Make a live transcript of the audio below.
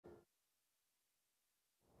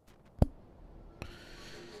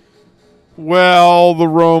Well, the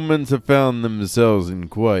Romans have found themselves in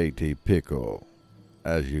quite a pickle,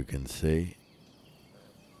 as you can see.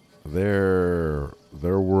 Their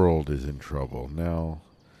world is in trouble. Now,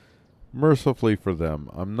 mercifully for them,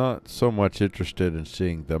 I'm not so much interested in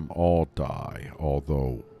seeing them all die,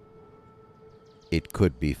 although it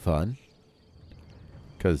could be fun.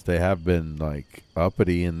 Because they have been, like,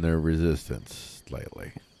 uppity in their resistance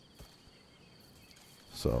lately.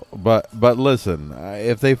 So, but listen,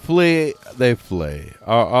 if they flee, they flee.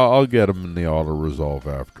 I'll get them in the auto resolve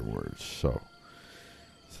afterwards. So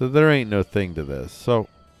there ain't no thing to this. So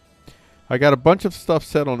I got a bunch of stuff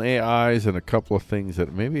set on AIs and a couple of things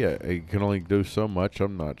that maybe I can only do so much.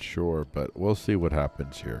 I'm not sure, but we'll see what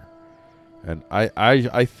happens here. And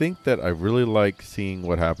I think that I really like seeing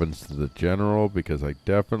what happens to the general, because I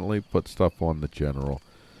definitely put stuff on the general.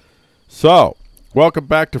 So, welcome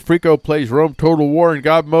back to Freeqo Plays Rome Total War in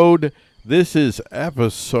God Mode. This is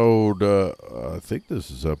episode, I think this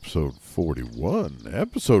is episode 41.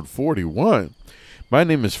 Episode 41. My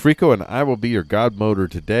name is Freeqo, and I will be your God Moder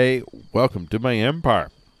today. Welcome to my empire.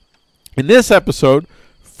 In this episode,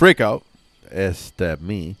 Freeqo,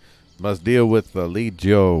 me, must deal with the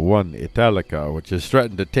Legio 1 Italica, which has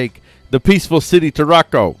threatened to take the peaceful city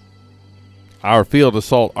Tarraco. Our Field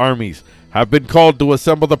Assault Armies have been called to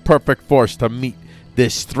assemble the perfect force to meet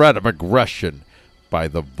this threat of aggression by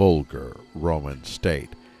the vulgar Roman state.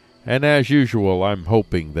 And as usual, I'm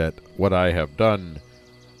hoping that what I have done,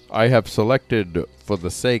 I have selected for the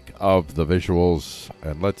sake of the visuals,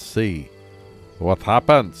 and let's see what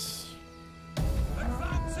happens.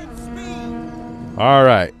 All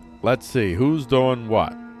right, let's see who's doing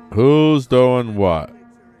what. Who's doing what?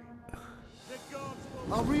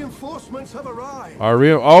 Our reinforcements have arrived.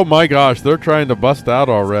 Oh my gosh, they're trying to bust out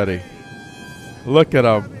already. Look at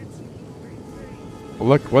them.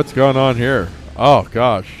 Look what's going on here. Oh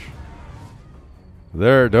gosh.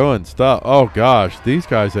 They're doing stuff. Oh gosh, these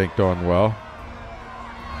guys ain't doing well.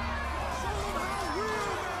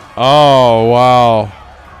 Oh wow.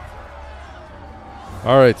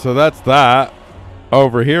 Alright, so that's that.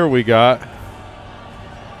 Over here we got,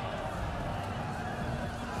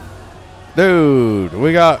 dude,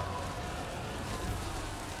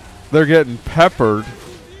 they're getting peppered,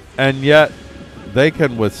 and yet they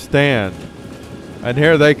can withstand. And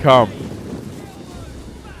here they come.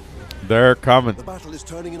 They're coming. The battle is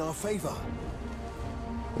turning in our favor.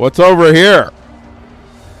 What's over here?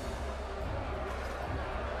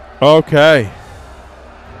 Okay.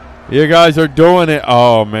 You guys are doing it.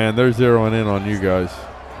 Oh, man, they're zeroing in on you guys.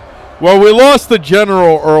 Well, we lost the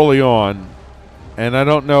general early on, and I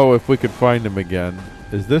don't know if we could find him again.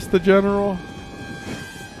 Is this the general?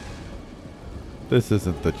 This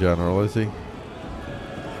isn't the general, is he?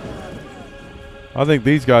 I think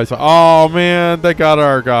these guys are. Oh, man, they got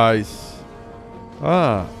our guys.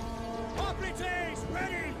 Ah.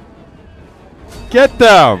 Get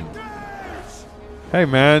them. Hey,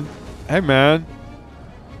 man. Hey, man.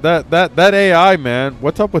 That AI, man.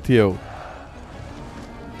 What's up with you?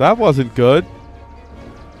 That wasn't good.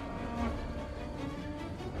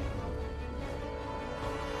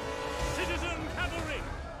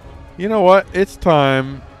 You know what? It's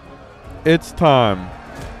time. It's time.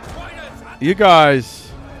 You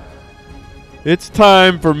guys, it's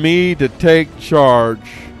time for me to take charge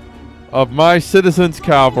of my citizens'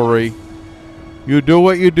 cavalry. You do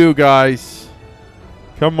what you do, guys.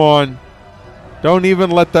 Come on. Don't even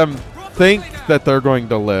let them think that they're going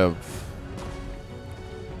to live.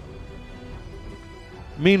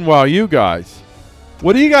 Meanwhile, you guys,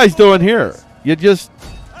 what are you guys doing here? You just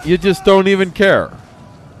don't even care.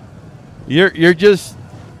 You're just,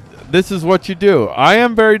 this is what you do. I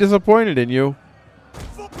am very disappointed in you.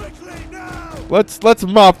 Let's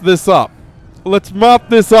mop this up. Let's mop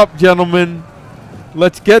this up, gentlemen.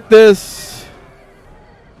 Let's get this.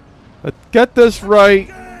 Let's get this right.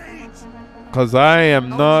 Because I am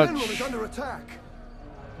not.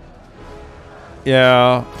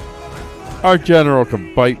 Yeah. Our general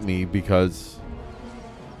can bite me because.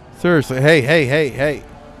 Seriously. Hey.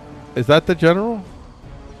 Is that the general?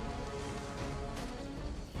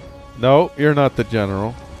 No, you're not the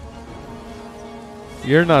general.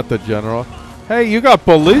 You're not the general. Hey, you got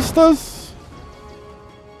ballistas?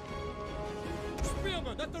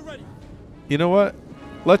 You know what?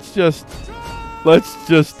 Let's just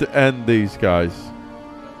end these guys.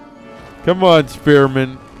 Come on,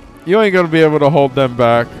 Spearman. You ain't gonna be able to hold them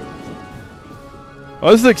back.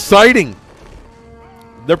 Oh, this is exciting.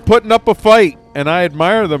 They're putting up a fight, and I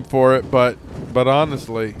admire them for it, but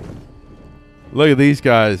honestly, look at these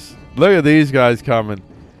guys. Look at these guys coming.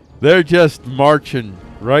 They're just marching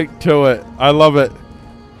right to it. I love it.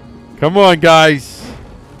 Come on, guys.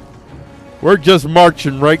 We're just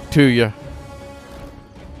marching right to you.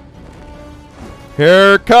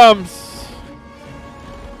 Here it comes.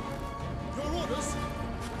 Your orders.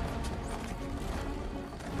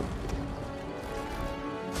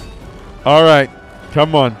 All right.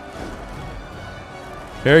 Come on.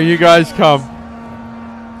 Here you guys come.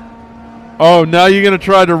 Oh, now you're going to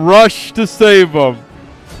try to rush to save them.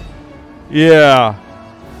 Yeah.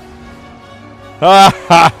 Ha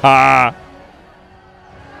ha ha.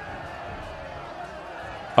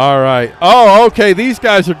 All right. Oh, okay. These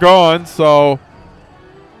guys are gone, so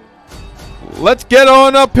let's get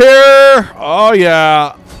on up here. Oh,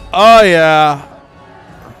 yeah. Oh, yeah.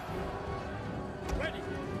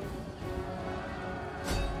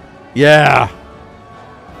 Yeah.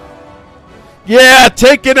 Yeah,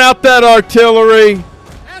 taking out that artillery.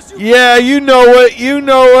 Yeah, you know it. You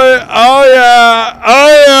know it. Oh, yeah.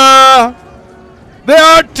 Oh, yeah. The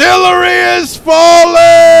artillery is falling.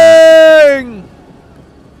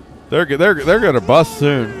 They're gonna bust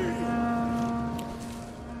soon.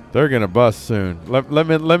 They're gonna bust soon.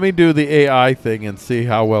 Let me do the AI thing and see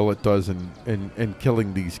how well it does in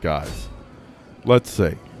killing these guys. Let's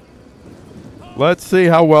see. Let's see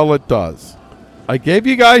how well it does. I gave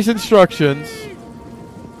you guys instructions.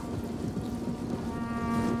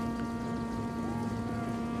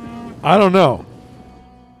 I don't know.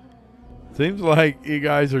 Seems like you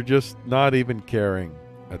guys are just not even caring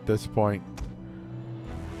at this point.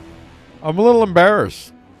 I'm a little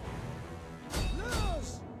embarrassed.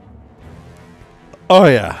 Oh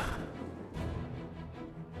yeah.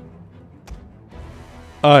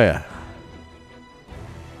 Oh yeah.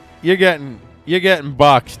 You're getting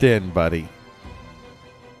boxed in, buddy.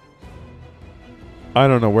 I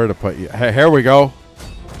don't know where to put you. Hey, here we go.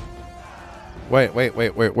 Wait.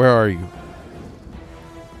 Where are you?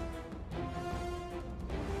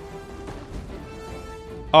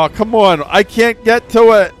 Oh, come on. I can't get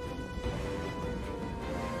to it.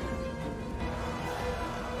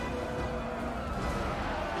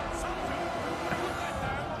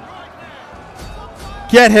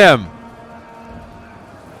 Get him.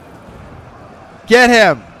 Get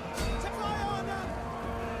him.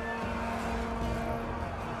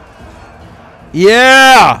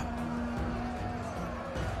 Yeah.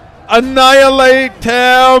 Annihilate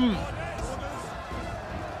him.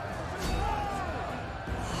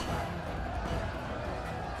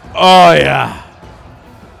 Oh, yeah.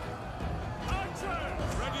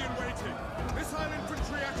 Ready and waiting. Missile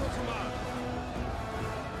infantry at your command.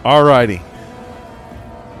 All righty.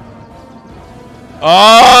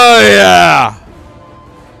 Oh, yeah.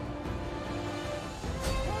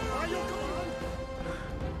 By your command.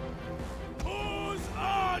 Whose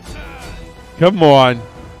archers? Come on.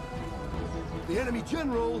 The enemy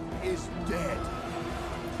general is dead.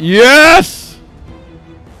 Yes.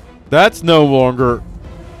 That's no longer.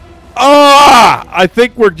 Ah! I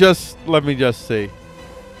think we're just. Let me just see.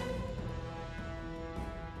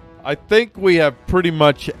 I think we have pretty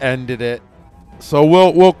much ended it. So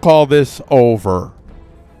we'll call this over.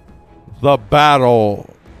 The battle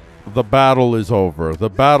is over. The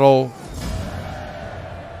battle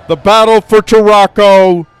for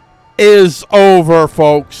Tarraco is over,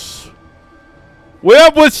 folks. We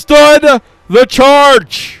have withstood the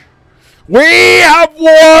charge. We have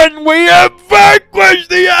won. We have vanquished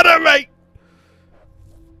the enemy.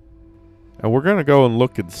 And we're going to go and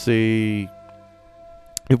look and see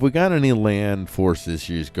if we got any land force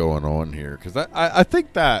issues going on here. Because I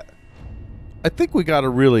think we got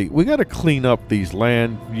to clean up these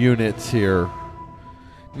land units here.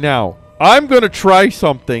 Now, I'm going to try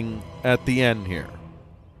something at the end here.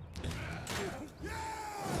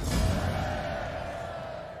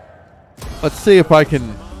 Let's see if I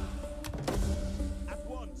can.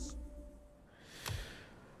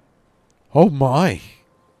 Oh my!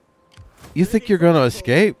 You think you're gonna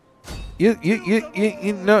escape?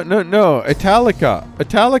 No.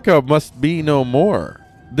 Italica must be no more.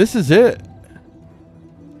 This is it.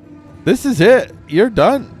 This is it. You're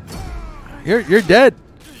done. You're dead.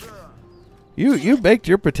 You baked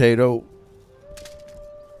your potato.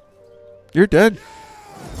 You're dead.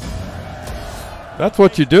 That's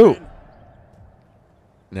what you do.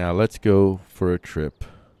 Now let's go for a trip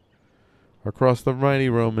across the mighty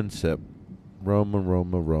Roman steppe. Roma.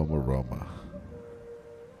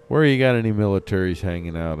 Where you got any militaries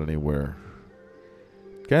hanging out anywhere?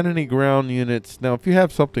 Got any ground units? Now, if you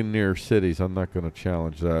have something near cities, I'm not going to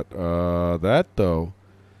challenge that. That, though,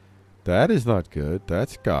 that is not good.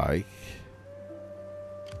 That's Guy.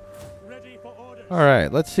 All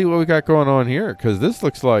right, let's see what we got going on here, because this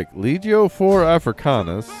looks like Legio for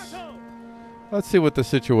Africanus. Let's see what the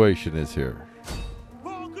situation is here.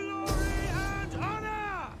 For glory and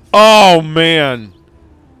honor! Oh, man.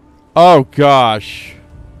 Oh, gosh.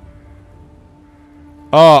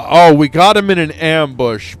 Oh, we got him in an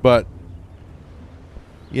ambush, but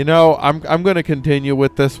you know, I'm going to continue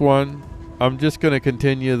with this one. I'm just going to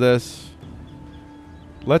continue this.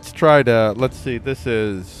 Let's try to, let's see, this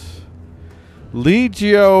is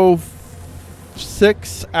Legio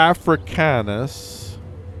 6 Africanus.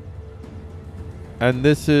 And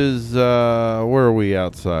this is, where are we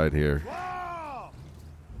outside here?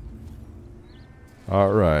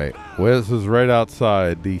 All right. Well, this is right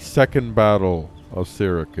outside the second battle of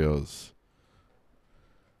Syracuse.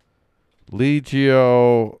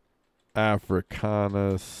 Legio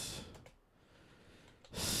Africanus.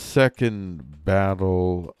 Second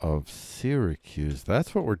battle of Syracuse.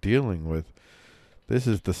 That's what we're dealing with. This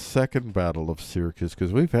is the second battle of Syracuse,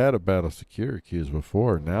 because we've had a battle of Syracuse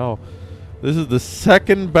before. Now, this is the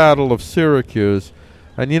second battle of Syracuse.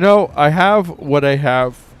 And you know, I have what I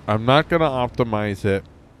have. I'm not going to optimize it.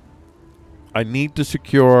 I need to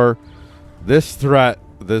secure this threat.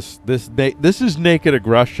 This is naked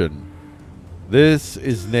aggression. This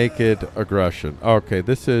is naked aggression. Okay,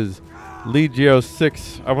 this is Legio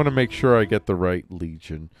 6. I want to make sure I get the right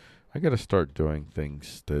legion. I got to start doing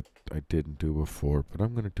things that I didn't do before, but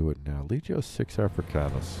I'm going to do it now. Legio 6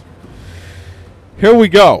 Africanus. Here we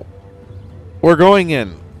go. We're going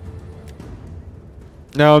in.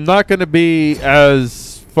 Now, I'm not going to be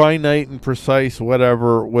as finite and precise,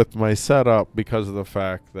 whatever, with my setup because of the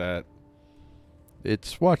fact that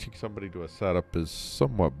it's watching somebody do a setup is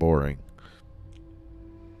somewhat boring.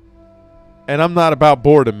 And I'm not about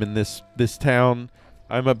boredom in this town.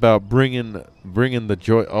 I'm about bringing the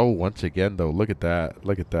joy. Oh, once again though, look at that,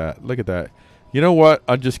 look at that, look at that. You know what?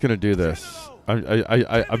 I'm just gonna do this.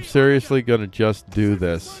 I'm seriously gonna just do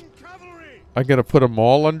this. I'm gonna put them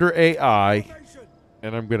all under AI,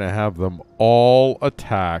 and I'm gonna have them all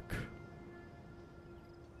attack.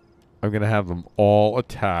 I'm gonna have them all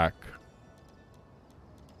attack.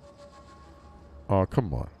 Oh,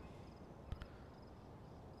 come on.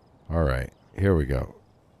 All right, here we go.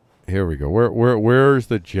 Here we go. Where's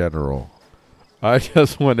the general? I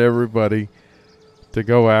just want everybody to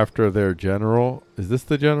go after their general. Is this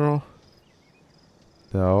the general?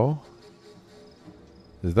 No.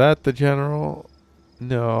 Is that the general?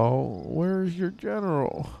 No. Where's your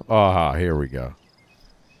general? Ah, here we go.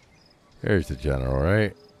 Here's the general,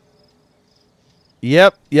 right?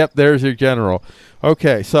 Yep, there's your general.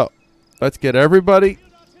 Okay, so let's get everybody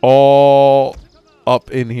all up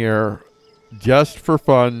in here just for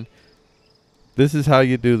fun. This is how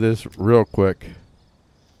you do this real quick.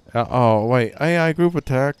 Oh, wait. AI group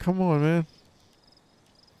attack. Come on, man.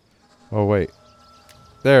 Oh, wait.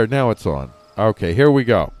 There, now it's on. Okay, here we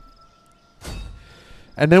go.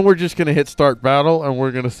 And then we're just going to hit start battle, and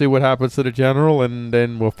we're going to see what happens to the general, and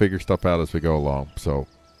then we'll figure stuff out as we go along. So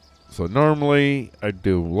normally I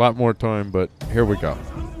do a lot more time, but here we go.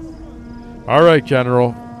 All right,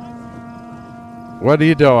 general. What are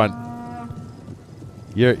you doing?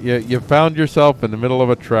 You found yourself in the middle of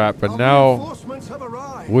a trap, and now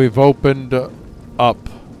we've opened up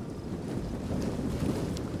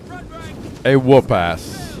a whoop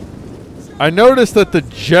ass. I noticed that the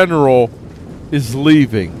general is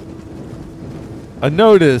leaving. I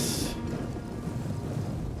notice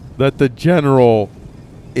that the general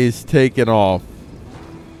is taking off.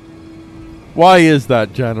 Why is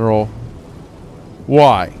that, general?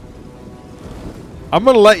 Why? I'm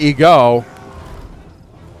gonna let you go.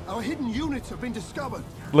 Our hidden units have been discovered.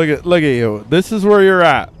 Look at you. This is where you're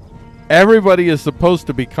at. Everybody is supposed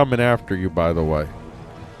to be coming after you, by the way.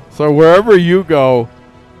 So wherever you go,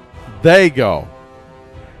 they go.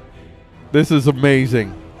 This is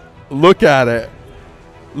amazing. Look at it.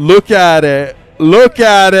 Look at it. Look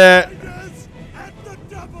at it.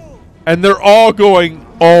 And they're all going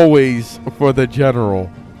always for the general.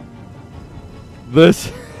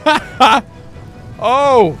 This.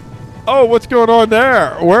 Oh, what's going on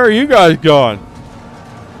there? Where are you guys going?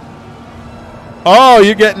 Oh,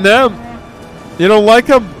 you're getting them. You don't like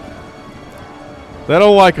them? They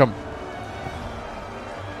don't like them.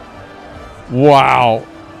 Wow.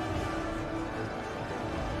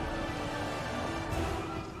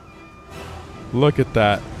 Look at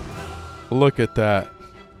that. Look at that.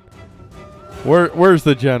 Where's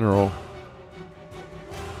the general?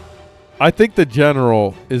 I think the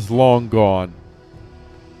general is long gone.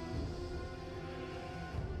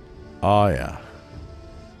 Oh, yeah.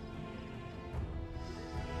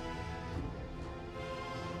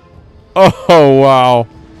 Oh, wow.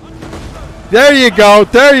 There you go.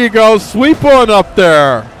 There you go. Sweep on up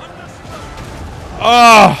there.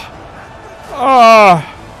 Ah! Ah!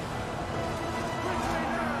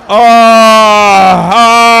 Ah!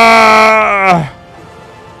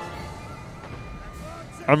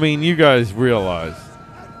 I mean, you guys realize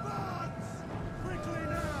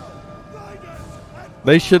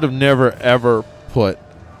they should have never ever put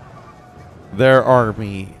their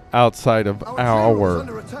army outside of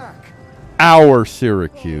our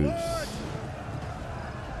Syracuse.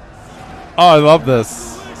 Oh, I love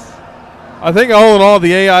this. I think all in all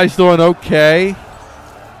the AI's doing okay,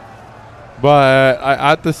 but I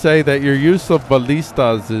have to say that your use of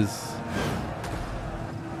ballistas is.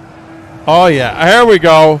 Oh yeah, here we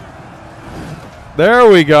go. There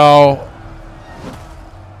we go.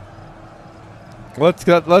 Let's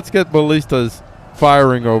get ballistas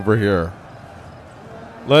firing over here.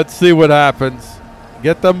 Let's see what happens.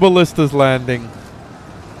 Get them ballistas landing.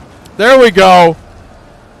 There we go.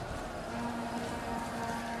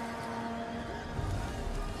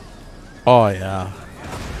 Oh yeah.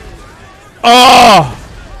 Oh!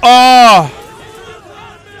 Oh!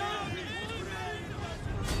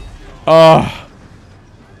 Oh!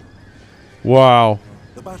 Wow.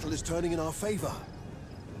 The battle is turning in our favor.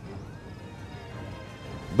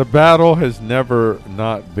 The battle has never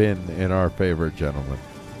not been in our favor, gentlemen.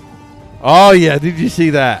 Oh yeah, did you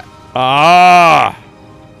see that? Ah!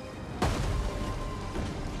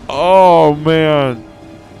 Oh man.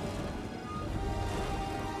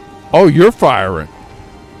 Oh, you're firing.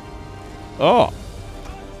 Oh.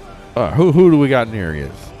 Who do we got in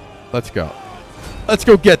areas? Let's go. Let's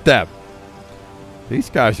go get them. These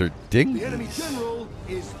guys are The enemy dingies. general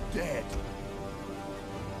is dead.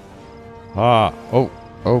 Ah.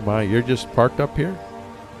 Oh my, you're just parked up here?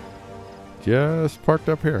 Just parked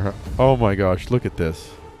up here, huh? Oh my gosh, look at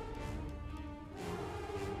this.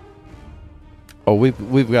 Oh,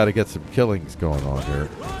 we've got to get some killings going on here.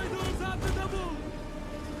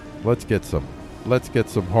 Let's get some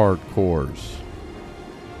hardcores.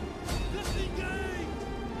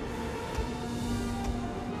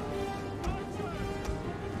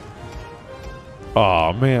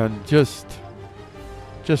 Oh man, just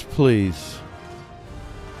please.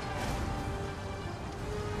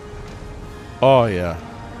 Oh yeah.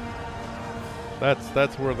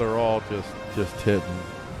 That's where they're all just hitting.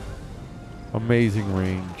 Amazing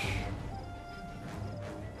range.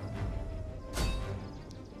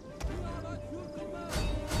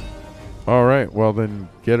 All right, well then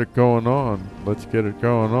get it going on. Let's get it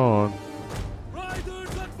going on.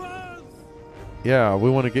 Yeah, we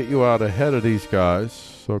want to get you out ahead of these guys.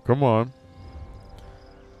 So come on.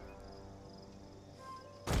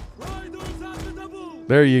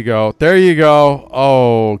 There you go. There you go.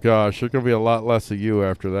 Oh gosh, there's going to be a lot less of you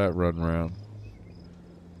after that run round.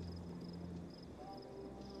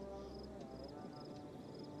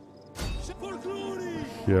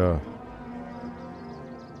 Yeah.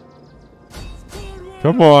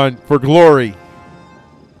 Come on, for glory.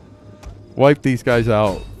 Wipe these guys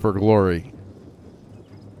out for glory.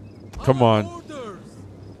 Come on.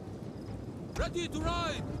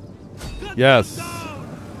 Yes.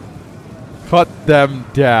 Cut them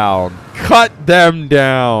down. Cut them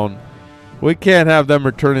down. We can't have them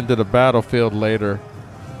return into the battlefield later.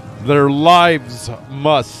 Their lives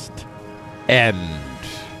must end.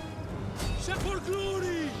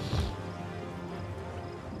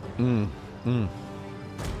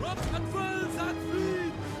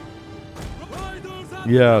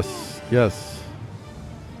 Yes, yes,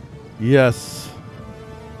 yes.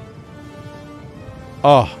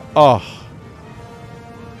 Oh,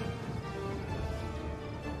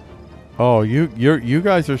 you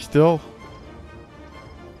guys are still.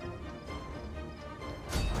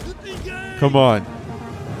 Come on.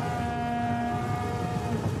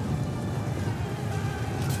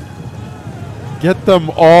 Get them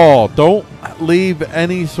all. Don't leave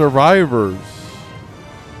any survivors.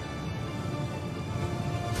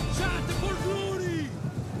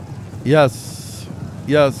 Yes.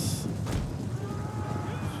 Yes.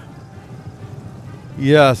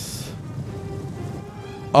 Yes.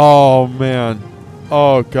 Oh, man.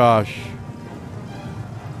 Oh, gosh.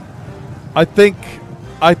 I think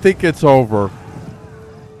it's over.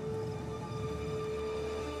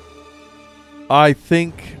 I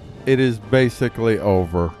think it is basically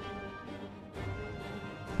over.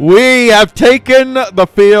 We have taken the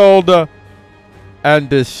field and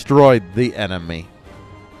destroyed the enemy.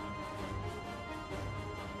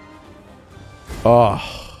 Oh.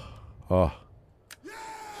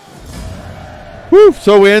 Whew.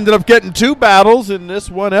 So we ended up getting 2 battles in this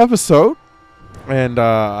one episode. And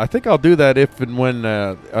I think I'll do that if and when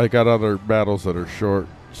I got other battles that are short.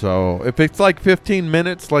 So if it's like 15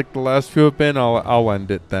 minutes, like the last few have been, I'll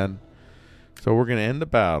end it then. So we're gonna end the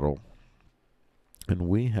battle, and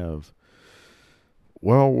we have.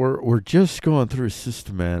 Well, we're just going through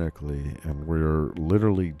systematically, and we're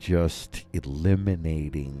literally just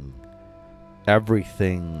eliminating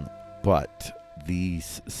everything but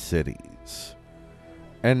these cities.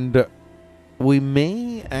 And we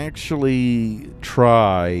may actually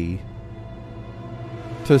try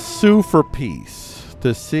to sue for peace,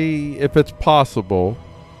 to see if it's possible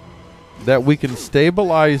that we can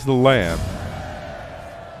stabilize the land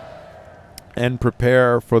and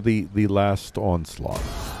prepare for the last onslaught.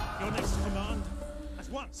 Your next command at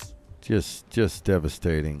once. Just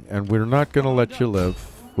devastating. And we're not going to let you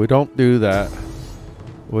live. We don't do that.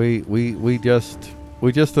 We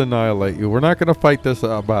just annihilate you. We're not going to fight this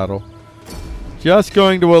battle. Just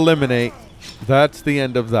going to eliminate. That's the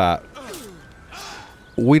end of that.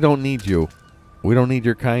 We don't need you. We don't need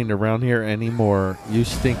your kind around here anymore. You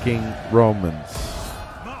stinking Romans.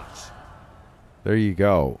 March. There you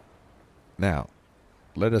go. Now,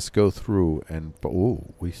 let us go through and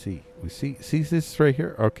we see this right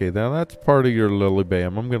here. Okay, now that's part of your lily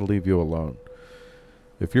bam. I'm going to leave you alone.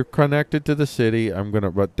 If you're connected to the city, I'm going to.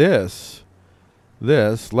 But this,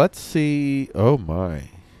 let's see. Oh my.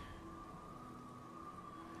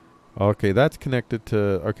 Okay, that's connected to.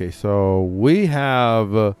 Okay, so we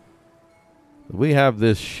have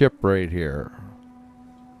this ship right here.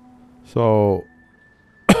 So,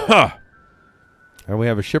 and we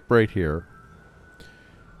have a ship right here.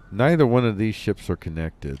 Neither one of these ships are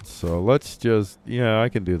connected. So let's just, I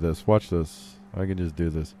can do this. Watch this. I can just do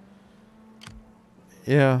this.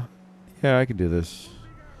 Yeah, I can do this.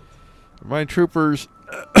 My troopers.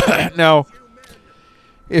 Now,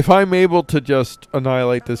 if I'm able to just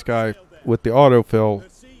annihilate this guy with the autofill,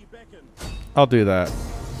 I'll do that.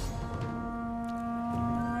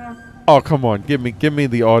 Oh, come on. Give me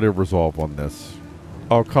the auto resolve on this.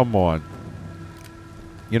 Oh, come on.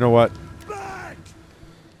 You know what?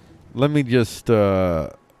 Let me just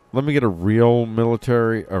let me get a real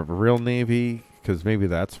military, a real navy, because maybe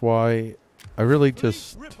that's why. I'm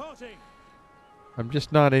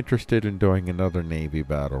just not interested in doing another navy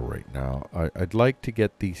battle right now. I'd like to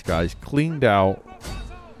get these guys cleaned out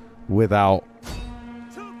without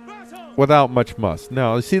much muss.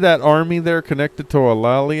 Now, you see that army there connected to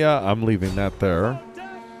Eulalia? I'm leaving that there.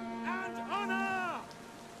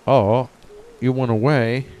 Oh, you went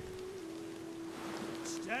away.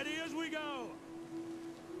 Steady as we go.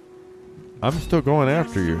 I'm still going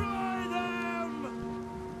after you.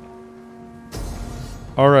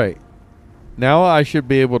 All right. Now I should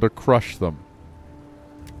be able to crush them.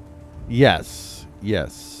 Yes.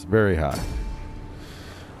 Yes. Very high.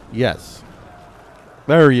 Yes.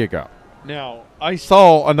 There you go. Now, I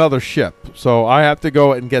saw another ship, so I have to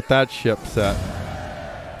go and get that ship set.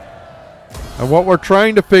 And what we're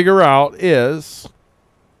trying to figure out is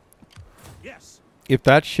if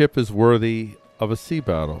that ship is worthy of a sea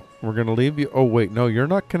battle. We're going to leave you. Oh, wait. No, you're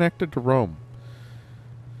not connected to Rome.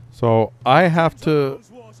 So I have to...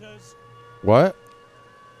 What?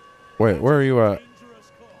 Wait, where are you at?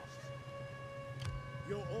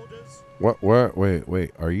 What? Where?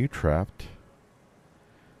 Wait. Are you trapped?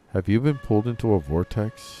 Have you been pulled into a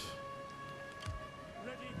vortex?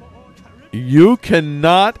 You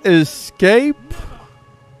cannot escape?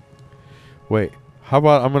 Wait. How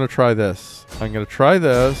about I'm going to try this. I'm going to try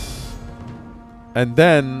this. And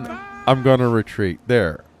then I'm going to retreat.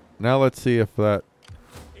 There. Now let's see if that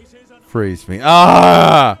frees me.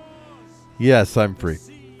 Ah! Yes, I'm free.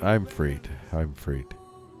 I'm freed. I'm freed.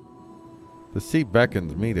 The sea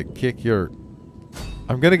beckons me to kick your...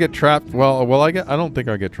 I'm going to get trapped. Well, I don't think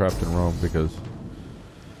I'll get trapped in Rome because...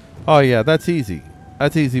 Oh, yeah, that's easy.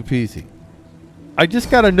 That's easy peasy. I just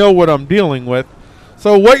got to know what I'm dealing with.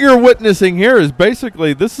 So what you're witnessing here is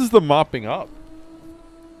basically, this is the mopping up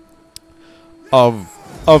of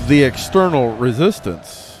the external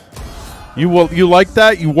resistance. You like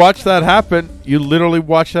that? You watch that happen. You literally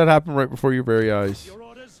watch that happen right before your very eyes.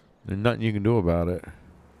 There's nothing you can do about it.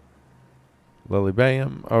 Lily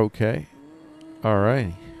Bayham. Okay. All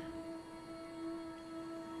right.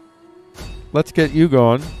 Let's get you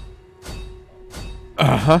going.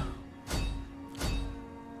 Uh-huh.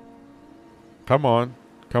 Come on.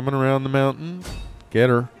 Coming around the mountain. Get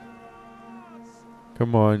her.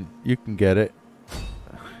 Come on. You can get it.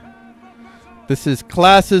 This is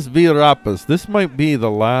Classes v. Rappas. This might be the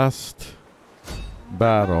last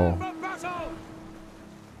battle.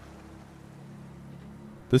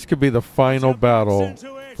 This could be the final battle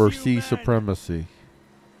for sea supremacy.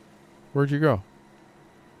 Where'd you go?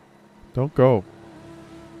 Don't go.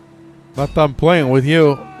 Not done playing with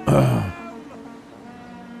you.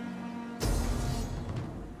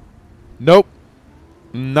 Nope.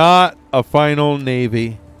 Not a final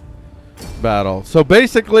Navy battle. So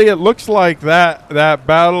basically it looks like that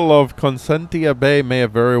battle of Consentia Bay may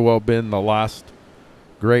have very well been the last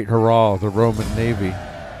great hurrah of the Roman Navy.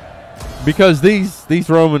 Because these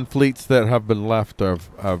Roman fleets that have been left have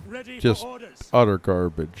just utter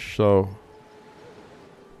garbage. So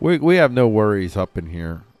we have no worries up in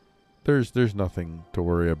here. There's nothing to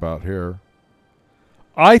worry about here.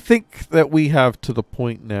 I think that we have to the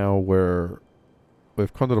point now where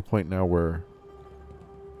we've come to the point now where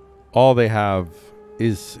all they have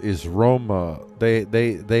is Roma.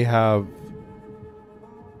 They have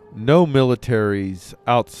no militaries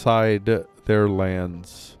outside their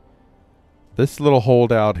lands. This little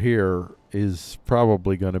holdout here is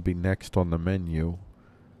probably going to be next on the menu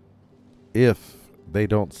if they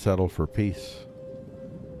don't settle for peace.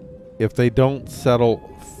 If they don't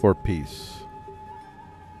settle for peace.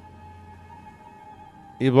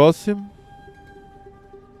 Ibosim?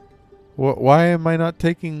 Why am I not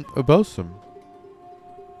taking Ibosim?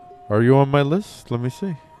 Are you on my list? Let me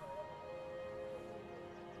see.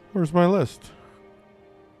 Where's my list?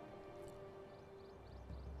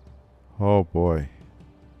 Oh boy.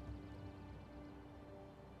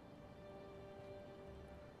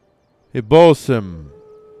 Ibosim.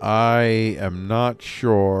 I am not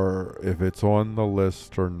sure if it's on the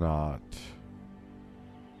list or not.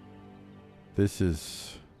 This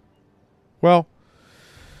is... Well,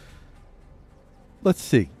 let's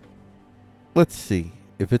see. Let's see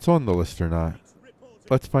if it's on the list or not.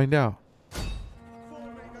 Let's find out.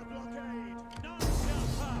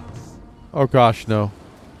 Oh gosh, no.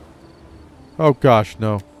 Oh gosh,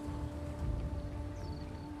 no.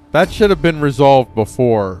 That should have been resolved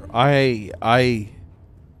before.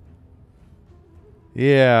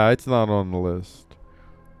 Yeah, it's not on the list.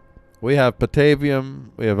 We have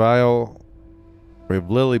Patavium, we have Isle, we have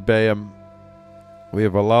Lilybaeum, we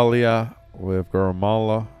have Alalia, we have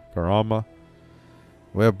Garama,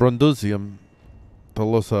 we have Brundusium,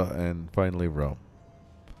 Tolosa, and finally Rome.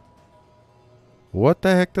 What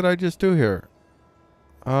the heck did I just do here?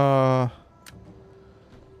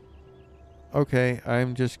 Okay,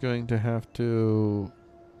 I'm just going to have to...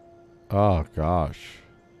 Oh, gosh.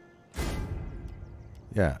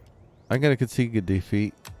 Yeah. I'm going to concede a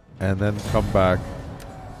defeat and then come back.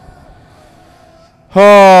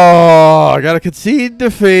 Oh, I got to concede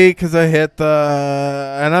defeat because I hit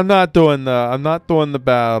the... And I'm not doing the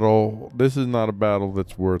battle. This is not a battle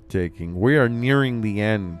that's worth taking. We are nearing the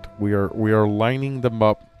end. We are lining them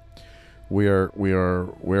up. We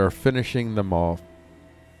are finishing them off.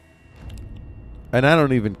 And I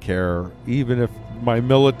don't even care. Even if my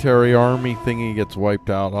military army thingy gets wiped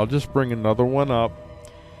out, I'll just bring another one up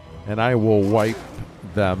and I will wipe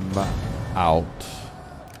them out.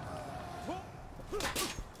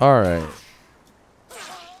 Alright.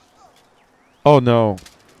 Oh no.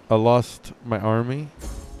 I lost my army?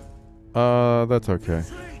 That's okay.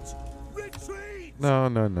 No.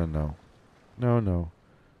 No.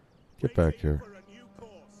 Get back here.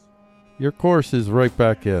 Your course is right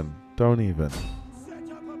back in. Don't even.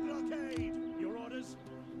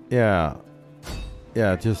 Yeah.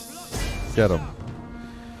 Yeah, just get them.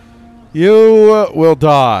 You will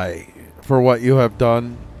die for what you have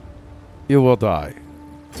done. You will die.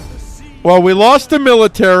 Well, we lost the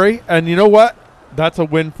military, and you know what? That's a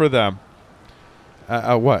win for them.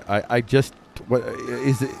 What? I just... What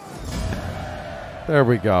is it? There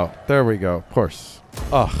we go. There we go. Of course.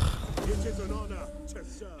 Ugh.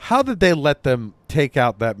 How did they let them take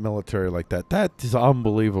out that military like that? That is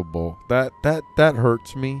unbelievable. That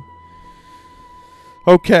hurts me.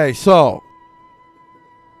 Okay, so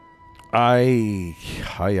I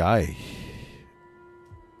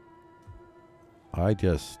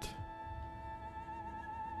just...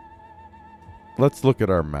 Let's look at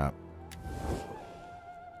our map.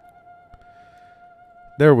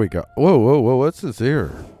 There we go. Whoa, what's this here?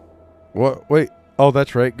 What? Wait. Oh,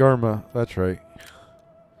 that's right, Garma. That's right.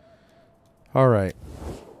 All right.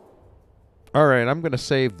 All right, I'm going to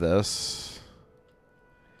save this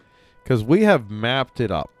because we have mapped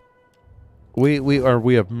it up. We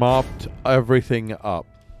have mopped everything up.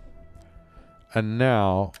 And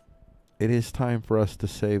now it is time for us to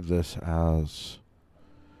save this as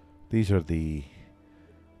these are the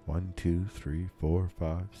 1, 2, 3, 4,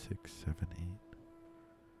 5, 6, 7, 8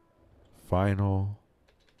 final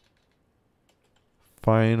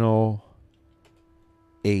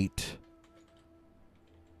 8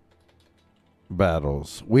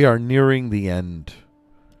 battles. We are nearing the end.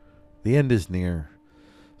 The end is near.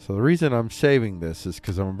 So the reason I'm saving this is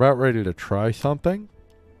because I'm about ready to try something.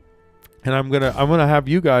 And I'm gonna have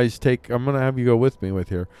you guys I'm gonna have you go with me with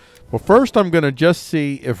here. Well, first I'm gonna just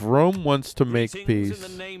see if Rome wants to make peace.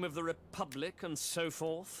 In the name of the Republic and so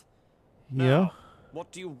forth. Yeah. Now,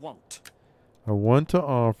 what do you want? I want to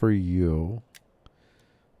offer you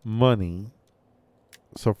money.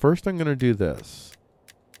 So first I'm gonna do this.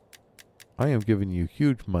 I am giving you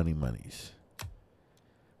huge monies.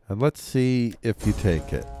 And let's see if you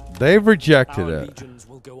take it. They've rejected Our it. legions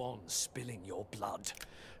will go on spilling your blood.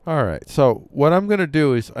 All right, so what I'm going to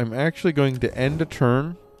do is I'm actually going to end a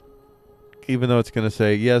turn, even though it's going to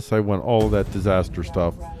say, yes, I want all of that disaster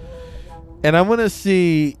stuff. And I'm going to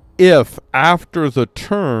see if after the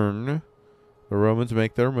turn, the Romans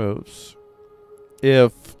make their moves,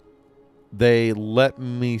 if they let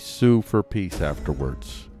me sue for peace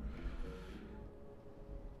afterwards.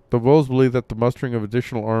 The Bulls believe that the mustering of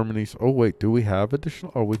additional armies... Oh, wait, do we have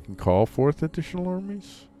additional... Oh, we can call forth additional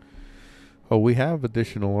armies? Oh, we have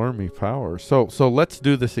additional army power. So let's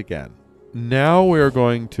do this again. Now we are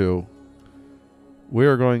going to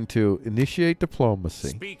initiate diplomacy.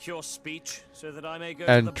 Speak your speech so that I may go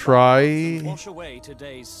and to the try and wash away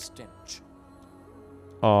today's stench.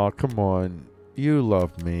 Oh, come on. You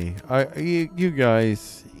love me. You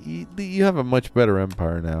guys, you have a much better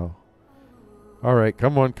empire now. All right,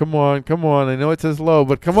 come on. I know it says low,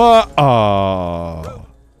 but come on. Oh.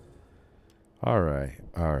 All right.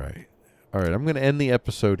 I'm going to end the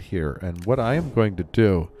episode here. And what I am going to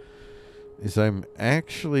do is I'm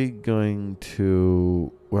actually going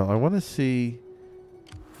to... Well, I want to see...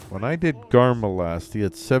 When I did Garma last, he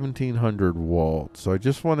had 1,700 walled. So I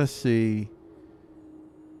just want to see...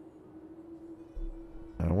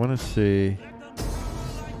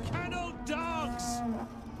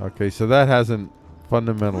 Okay, so that hasn't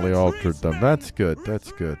fundamentally altered them. That's good.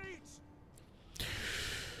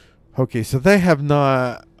 Okay, so they have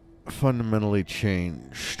not fundamentally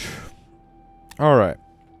changed. All right.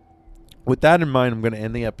 With that in mind, I'm going to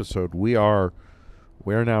end the episode. We're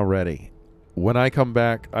now ready. When I come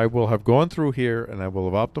back, I will have gone through here and I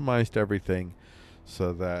will have optimized everything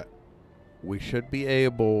so that we should be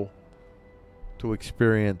able to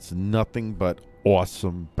experience nothing but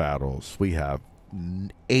awesome battles. We have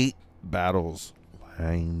 8 battles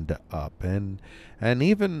lined up, and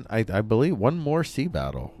even I believe one more sea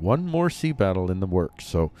battle in the works.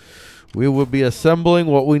 So we will be assembling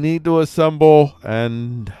what we need to assemble,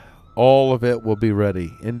 and all of it will be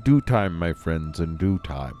ready in due time, my friends. In due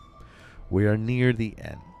time. We are near the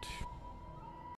end.